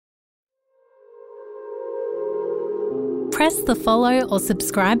press the follow or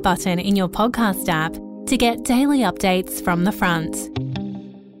subscribe button in your podcast app to get daily updates from the front.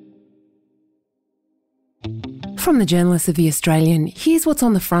 From the journalists of The Australian, here's what's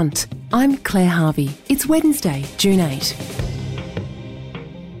on the front. I'm Claire Harvey. It's Wednesday, June 8.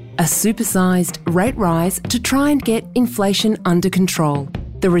 A supersized rate rise to try and get inflation under control.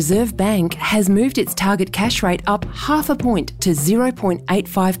 The Reserve Bank has moved its target cash rate up 0.5 point to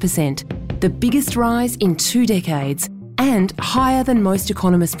 0.85%, the biggest rise in 2 decades and higher than most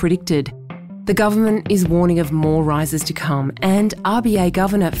economists predicted. The government is warning of more rises to come, and RBA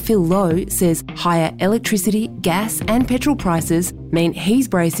Governor Phil Lowe says higher electricity, gas and petrol prices mean he's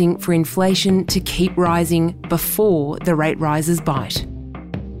bracing for inflation to keep rising before the rate rises bite.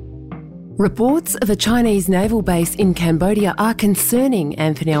 Reports of a Chinese naval base in Cambodia are concerning,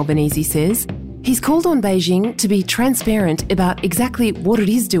 Anthony Albanese says. He's called on Beijing to be transparent about exactly what it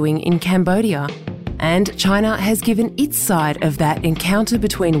is doing in Cambodia. And China has given its side of that encounter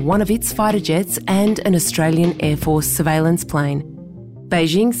between one of its fighter jets and an Australian Air Force surveillance plane.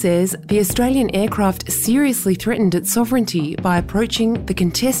 Beijing says the Australian aircraft seriously threatened its sovereignty by approaching the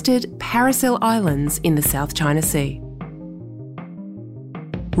contested Paracel Islands in the South China Sea.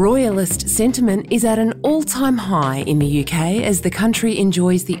 Royalist sentiment is at an all-time high in the UK as the country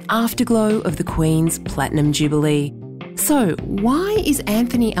enjoys the afterglow of the Queen's Platinum Jubilee. So, why is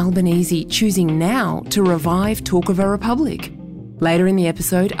Anthony Albanese choosing now to revive talk of a republic? Later in the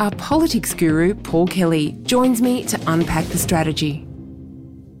episode, our politics guru, Paul Kelly, joins me to unpack the strategy.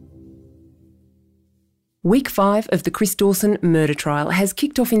 Week 5 of the Chris Dawson murder trial has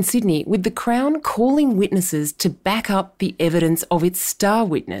kicked off in Sydney with the Crown calling witnesses to back up the evidence of its star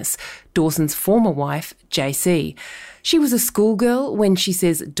witness, Dawson's former wife, JC. She was a schoolgirl when she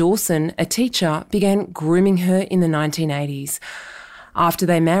says Dawson, a teacher, began grooming her in the 1980s. After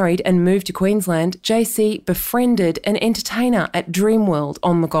they married and moved to Queensland, JC befriended an entertainer at Dreamworld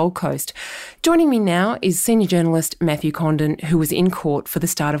on the Gold Coast. Joining me now is senior journalist Matthew Condon, who was in court for the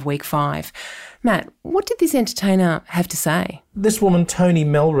start of week 5. Matt, what did this entertainer have to say? This woman, Toni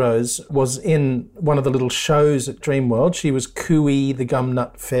Melrose, was in one of the little shows at Dreamworld. She was Cooey, the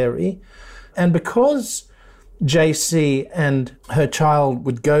Gumnut Fairy. And because JC and her child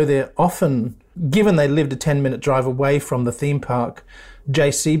would go there often, given they lived a 10-minute drive away from the theme park,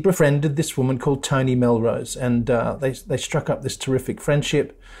 JC befriended this woman called Toni Melrose, and they struck up this terrific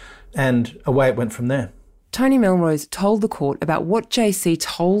friendship, and away it went from there. Toni Melrose told the court about what JC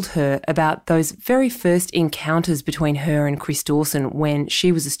told her about those very first encounters between her and Chris Dawson when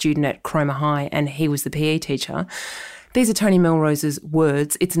she was a student at Cromer High and he was the PE teacher. These are Toni Melrose's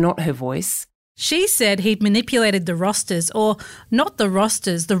words. It's not her voice. She said he'd manipulated the rosters, or not the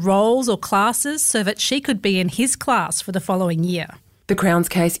rosters, the roles or classes, so that she could be in his class for the following year. The Crown's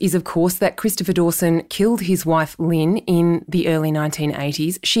case is, of course, that Christopher Dawson killed his wife Lynn in the early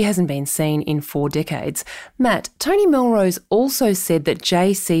 1980s. She hasn't been seen in 4 decades. Matt, Toni Melrose also said that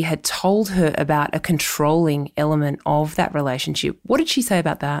JC had told her about a controlling element of that relationship. What did she say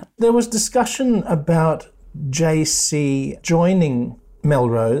about that? There was discussion about JC joining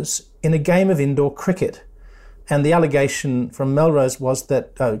Melrose in a game of indoor cricket. And the allegation from Melrose was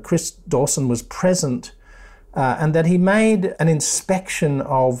that Chris Dawson was present and that he made an inspection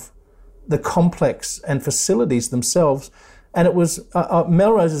of the complex and facilities themselves. And it was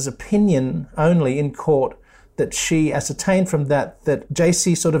Melrose's opinion only in court that she ascertained from that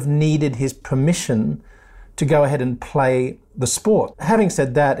JC sort of needed his permission to go ahead and play the sport. Having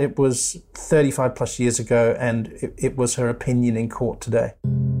said that, it was 35 plus years ago, and it was her opinion in court today.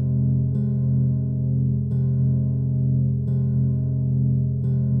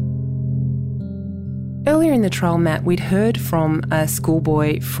 Earlier in the trial, Matt, we'd heard from a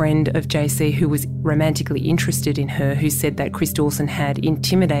schoolboy friend of JC who was romantically interested in her, who said that Chris Dawson had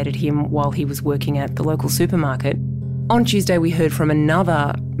intimidated him while he was working at the local supermarket. On Tuesday, we heard from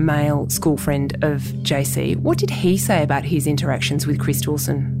another male school friend of JC. What did he say about his interactions with Chris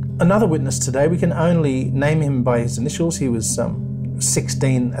Dawson? Another witness today, we can only name him by his initials. He was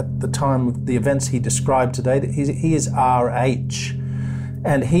 16 at the time of the events he described today. He is RH.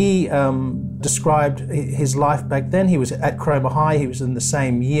 And he described his life back then. He was at Cromer High. He was in the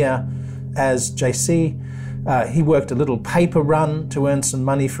same year as JC. He worked a little paper run to earn some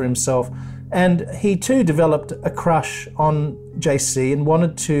money for himself. And he too developed a crush on JC and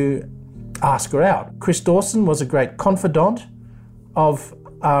wanted to ask her out. Chris Dawson was a great confidant of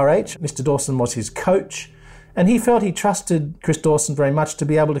RH. Mr. Dawson was his coach. And he felt he trusted Chris Dawson very much to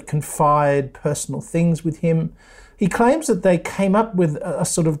be able to confide personal things with him. He claims that they came up with a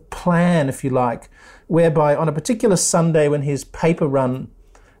sort of plan, if you like, whereby on a particular Sunday when his paper run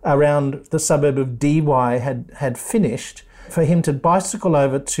around the suburb of DY had finished, for him to bicycle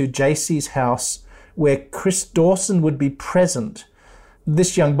over to JC's house where Chris Dawson would be present.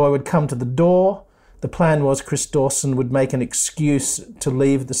 This young boy would come to the door. The plan was Chris Dawson would make an excuse to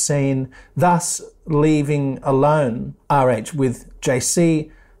leave the scene, thus leaving alone RH with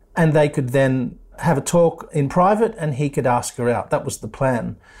JC, and they could then have a talk in private and he could ask her out. That was the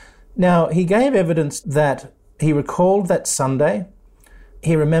plan. Now, he gave evidence that he recalled that Sunday.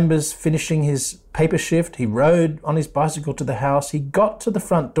 He remembers finishing his paper shift. He rode on his bicycle to the house. He got to the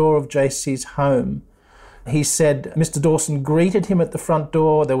front door of JC's home. He said Mr. Dawson greeted him at the front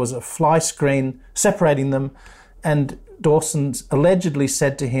door. There was a fly screen separating them, and Dawson allegedly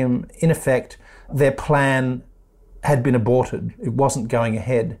said to him, in effect, their plan had been aborted. It wasn't going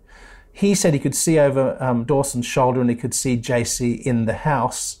ahead. He said he could see over Dawson's shoulder and he could see JC in the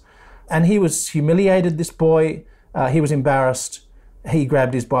house. And he was humiliated, this boy. He was embarrassed. He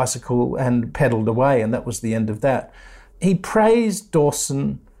grabbed his bicycle and pedalled away, and that was the end of that. He praised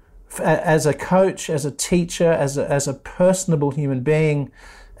Dawson as a coach, as a teacher, as a personable human being,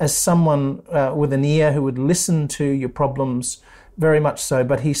 as someone with an ear who would listen to your problems, very much so.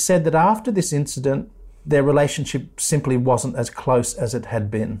 But he said that after this incident, their relationship simply wasn't as close as it had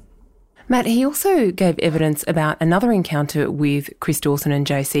been. Matt, he also gave evidence about another encounter with Chris Dawson and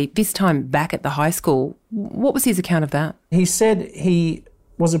JC, this time back at the high school. What was his account of that? He said he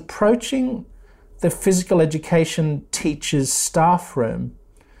was approaching the physical education teacher's staff room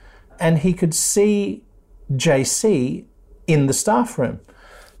and he could see JC in the staff room.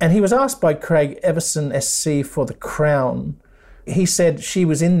 And he was asked by Craig Everson SC for the Crown. He said she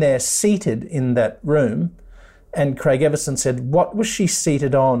was in there seated in that room, and Craig Everson said, what was she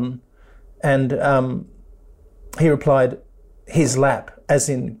seated on? And he replied, his lap, as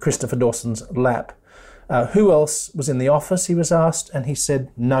in Christopher Dawson's lap. Who else was in the office, he was asked, and he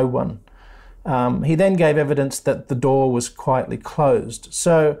said no one. He then gave evidence that the door was quietly closed.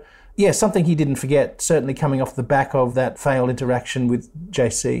 So, yeah, something he didn't forget, certainly coming off the back of that failed interaction with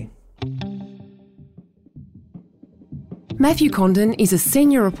JC. Matthew Condon is a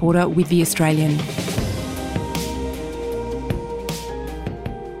senior reporter with The Australian.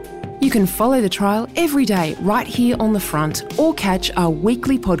 You can follow the trial every day right here on The Front, or catch our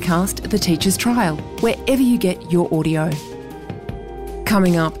weekly podcast, The Teacher's Trial, wherever you get your audio.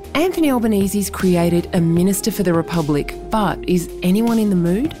 Coming up, Anthony Albanese's created a Minister for the Republic, but is anyone in the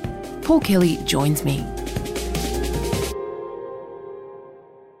mood? Paul Kelly joins me.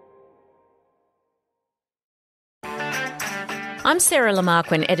 I'm Sarah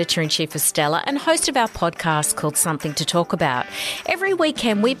Lamarquin, Editor-in-Chief of Stella and host of our podcast called Something to Talk About. Every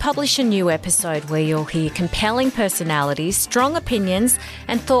weekend we publish a new episode where you'll hear compelling personalities, strong opinions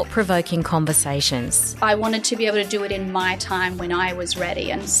and thought-provoking conversations. I wanted to be able to do it in my time when I was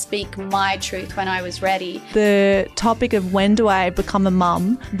ready and speak my truth when I was ready. The topic of when do I become a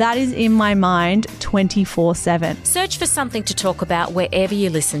mum, that is in my mind 24/7. Search for Something to Talk About wherever you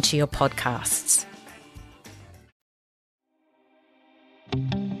listen to your podcasts.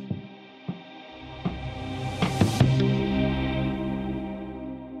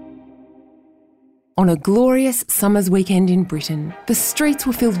 On a glorious summer's weekend in Britain, the streets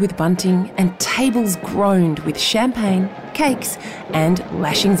were filled with bunting and tables groaned with champagne, cakes and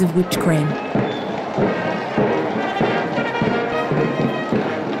lashings of whipped cream.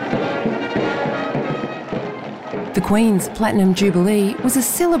 The Queen's Platinum Jubilee was a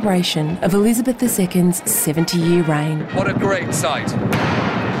celebration of Elizabeth II's 70-year reign. What a great sight.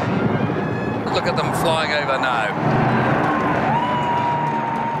 Look at them flying over now.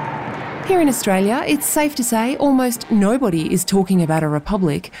 Here in Australia, it's safe to say almost nobody is talking about a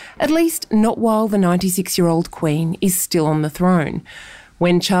republic, at least not while the 96-year-old Queen is still on the throne.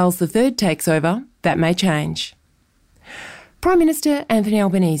 When Charles III takes over, that may change. Prime Minister Anthony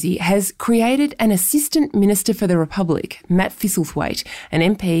Albanese has created an Assistant Minister for the Republic, Matt Thistlethwaite, an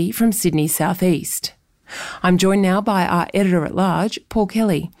MP from Sydney's southeast. I'm joined now by our Editor-at-Large, Paul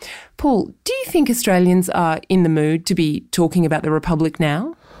Kelly. Paul, do you think Australians are in the mood to be talking about the Republic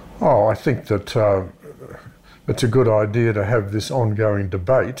now? Oh, I think that it's a good idea to have this ongoing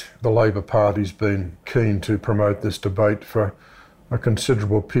debate. The Labor Party's been keen to promote this debate for a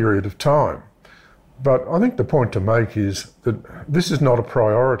considerable period of time. But I think the point to make is that this is not a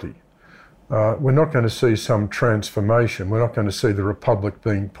priority. We're not going to see some transformation. We're not going to see the Republic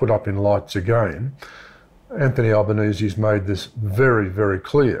being put up in lights again. Anthony Albanese's made this very, very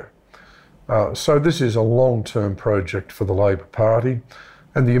clear. So this is a long-term project for the Labor Party.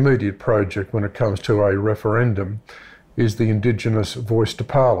 And the immediate project when it comes to a referendum is the Indigenous voice to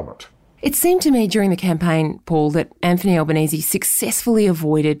Parliament. It seemed to me during the campaign, Paul, that Anthony Albanese successfully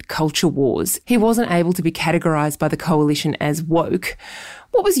avoided culture wars. He wasn't able to be categorised by the coalition as woke.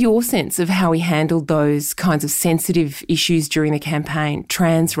 What was your sense of how he handled those kinds of sensitive issues during the campaign,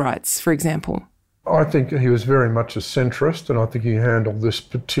 trans rights, for example? I think he was very much a centrist, and I think he handled this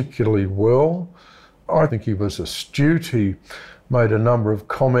particularly well. I think he was astute. He made a number of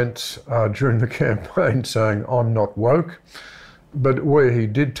comments during the campaign saying, "I'm not woke." But where he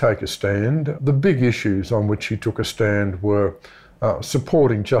did take a stand, the big issues on which he took a stand were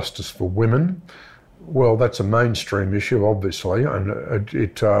supporting justice for women. Well, that's a mainstream issue, obviously, and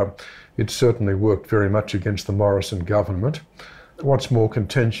it certainly worked very much against the Morrison government. What's more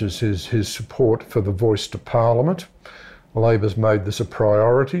contentious is his support for the voice to Parliament. Labor's made this a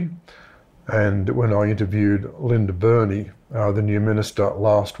priority, and when I interviewed Linda Burney, the new minister,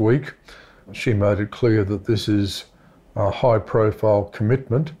 last week, she made it clear that this is a high-profile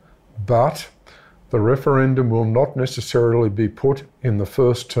commitment, but the referendum will not necessarily be put in the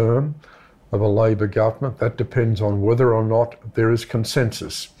first term of a Labor government. That depends on whether or not there is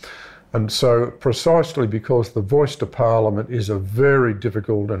consensus. And so precisely because the voice to Parliament is a very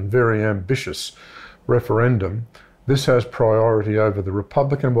difficult and very ambitious referendum, this has priority over the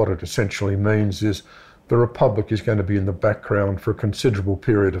Republic, and what it essentially means is the Republic is going to be in the background for a considerable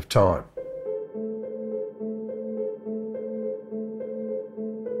period of time.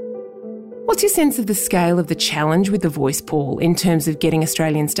 What's your sense of the scale of the challenge with the voice, Paul, in terms of getting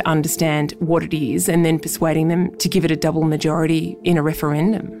Australians to understand what it is and then persuading them to give it a double majority in a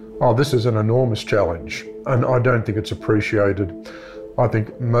referendum? Oh, this is an enormous challenge, and I don't think it's appreciated. I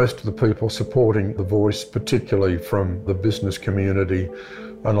think most of the people supporting the voice, particularly from the business community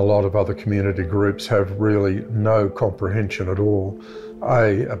and a lot of other community groups, have really no comprehension at all,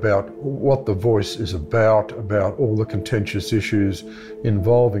 about what the voice is about all the contentious issues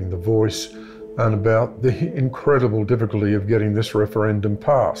involving the voice, and about the incredible difficulty of getting this referendum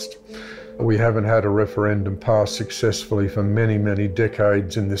passed. We haven't had a referendum passed successfully for many, many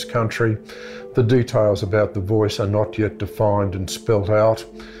decades in this country. The details about the voice are not yet defined and spelt out,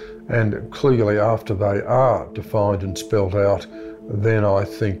 and clearly after they are defined and spelt out, then I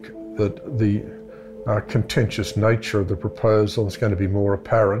think that the contentious nature of the proposal is going to be more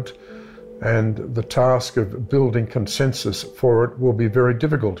apparent, and the task of building consensus for it will be very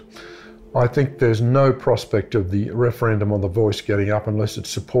difficult. I think there's no prospect of the referendum on the voice getting up unless it's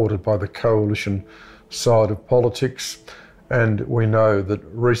supported by the coalition side of politics, and we know that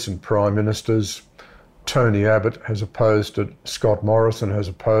recent Prime Ministers, Tony Abbott has opposed it, Scott Morrison has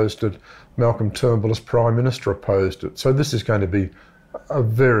opposed it, Malcolm Turnbull as Prime Minister opposed it. So this is going to be a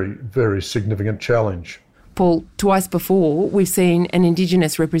very, very significant challenge. Paul, twice before, we've seen an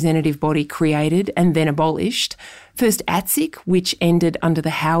Indigenous representative body created and then abolished. First ATSIC, which ended under the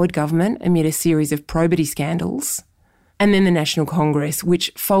Howard government amid a series of probity scandals. And then the National Congress,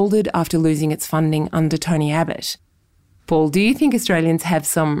 which folded after losing its funding under Tony Abbott. Paul, do you think Australians have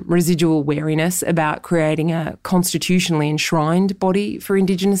some residual wariness about creating a constitutionally enshrined body for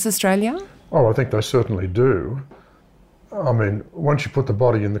Indigenous Australia? Oh, I think they certainly do. I mean, once you put the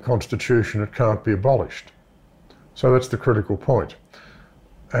body in the Constitution, it can't be abolished. So that's the critical point.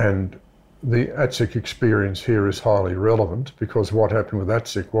 And the ATSIC experience here is highly relevant, because what happened with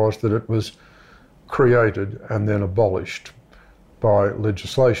ATSIC was that it was created and then abolished by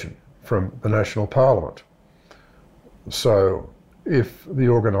legislation from the National Parliament. So if the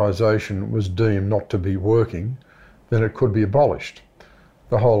organisation was deemed not to be working, then it could be abolished.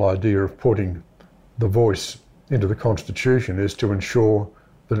 The whole idea of putting the voice into the Constitution is to ensure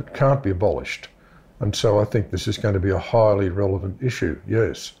that it can't be abolished. And so I think this is going to be a highly relevant issue,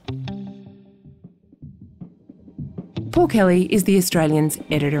 yes. Paul Kelly is the Australian's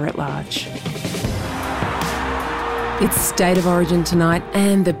editor-at-large. It's State of Origin tonight,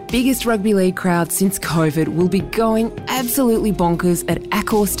 and the biggest rugby league crowd since COVID will be going absolutely bonkers at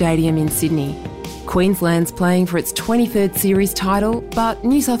Accor Stadium in Sydney. Queensland's playing for its 23rd series title, but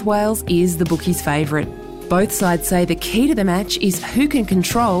New South Wales is the bookies' favourite. Both sides say the key to the match is who can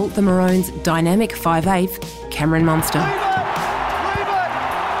control the Maroons' dynamic 5'8", Cameron Munster.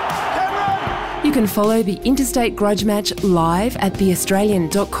 You can follow the interstate grudge match live at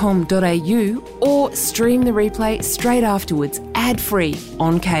theaustralian.com.au or stream the replay straight afterwards, ad-free,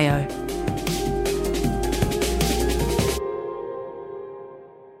 on KO.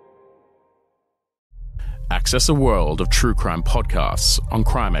 Access a world of true crime podcasts on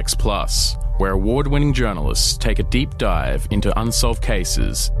CrimeX Plus, where award-winning journalists take a deep dive into unsolved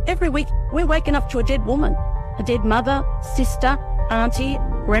cases. Every week, we're waking up to a dead woman, a dead mother, sister, auntie,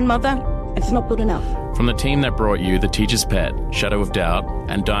 grandmother. It's not good enough. From the team that brought you The Teacher's Pet, Shadow of Doubt,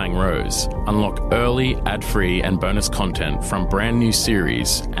 and Dying Rose, unlock early, ad-free and bonus content from brand new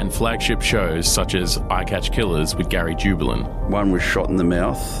series and flagship shows such as I Catch Killers with Gary Jubilin. One was shot in the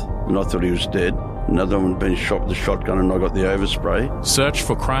mouth and I thought he was dead. Another one had been shot with a shotgun and I got the overspray. Search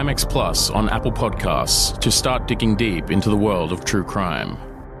for CrimeX Plus on Apple Podcasts to start digging deep into the world of true crime.